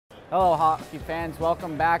Hello hockey fans,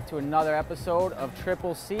 welcome back to another episode of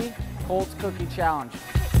Triple C Colts Cookie Challenge.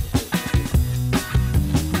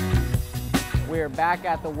 We are back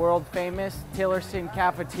at the world famous Tillerson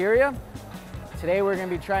Cafeteria. Today we're going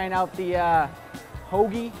to be trying out the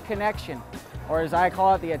Hoagie Connection, or as I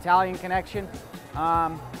call it, the Italian Connection.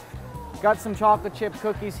 Got some chocolate chip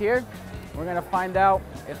cookies here. We're going to find out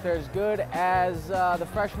if they're as good as the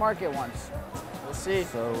fresh market ones. We'll see.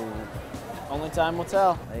 So, only time will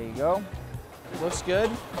tell. there you go. Looks good.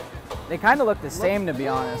 They kind of look the same, to be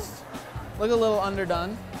honest. Look a little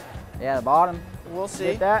underdone. Yeah, the bottom. We'll see.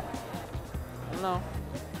 Get that? I don't know.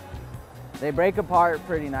 They break apart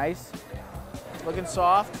pretty nice. Looking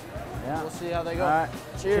soft. Yeah. We'll see how they go. All right.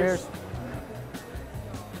 Cheers.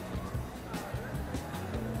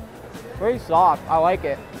 Pretty soft. I like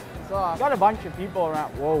it. Soft. Got a bunch of people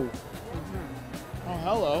around. Whoa. Oh,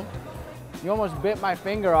 hello. You almost bit my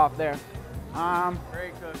finger off there.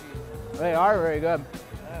 Great cookies. They are very good.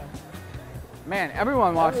 Yeah. Man,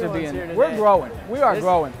 everyone wants to be Everyone's here in. today. We're growing. We are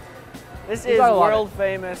growing. This You is gotta love it. world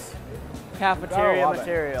famous cafeteria love it.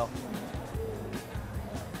 material.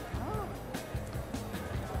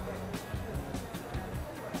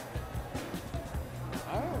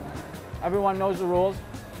 Everyone knows the rules.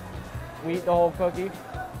 We eat the whole cookie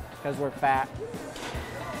because we're fat.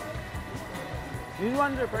 These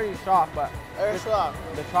ones are pretty soft, but They're soft.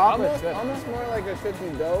 the chocolate's good. Almost more like a cookie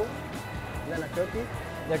dough than a cookie.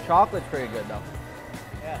 The chocolate's pretty good though.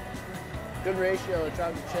 Yeah. Good ratio of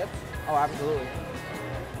chocolate chips. Oh, absolutely.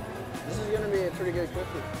 This is gonna be a pretty good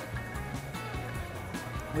cookie.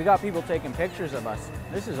 We got people taking pictures of us.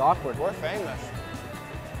 This is awkward. We're famous.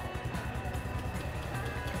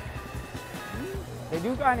 They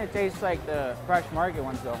do kind of taste like the fresh market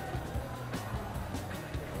ones though.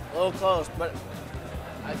 A little close, but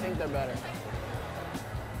I think they're better.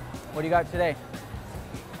 What do you got today?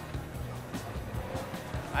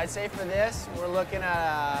 I'd say for this, we're looking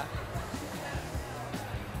at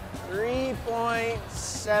a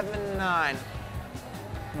 3.79.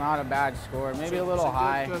 Not a bad score. Maybe a It's little good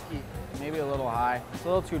high. cookie. Maybe a little high. It's a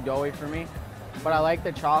little too doughy for me, but I like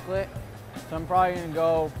the chocolate, so I'm probably gonna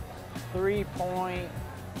go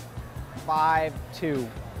 3.52.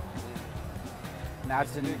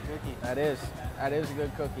 That's a good cookie. That is a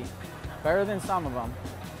good cookie. Better than some of them,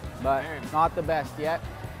 but Very. not the best yet.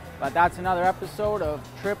 But that's another episode of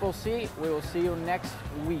Triple C. We will see you next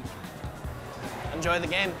week. Enjoy the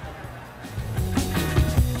game.